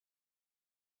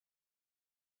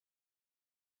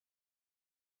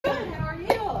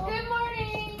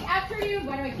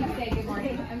why do I keep saying good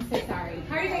morning? I'm so sorry.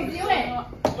 How are you guys doing?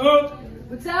 Oh,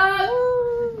 What's up?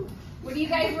 What are you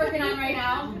guys working on right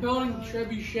now? we're building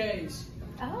trebuchets.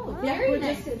 Oh, very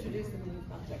nice. Just introduce the new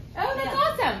project. Oh, that's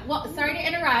awesome. Well, sorry to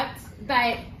interrupt,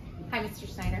 but hi, Mr.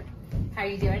 Snyder. How are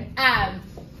you doing? On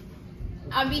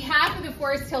behalf of the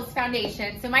Forest Hills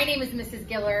Foundation, so my name is Mrs.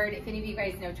 Gillard. If any of you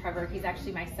guys know Trevor, he's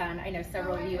actually my son. I know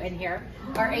several of you in here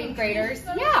are 8th graders.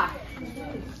 Yeah.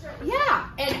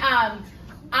 And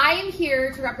I am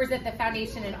here to represent the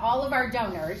foundation and all of our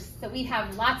donors. So we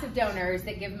have lots of donors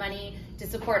that give money to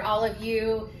support all of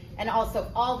you and also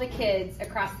all the kids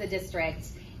across the district.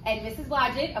 And Mrs.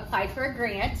 Blodgett applied for a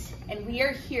grant, and we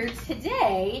are here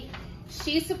today.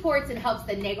 She supports and helps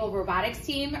the Nagel Robotics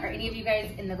team. Are any of you guys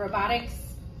in the robotics,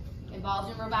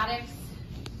 involved in robotics?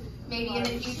 Maybe in the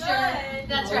future?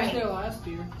 That's right. There last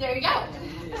year. There you go.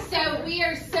 So we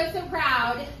are so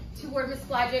proud to award Ms.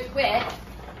 Blodgett with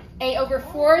a over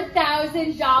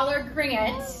 $4,000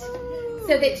 grant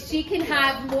so that she can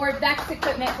have more VEX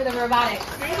equipment for the robotics.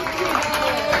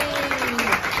 Thank you.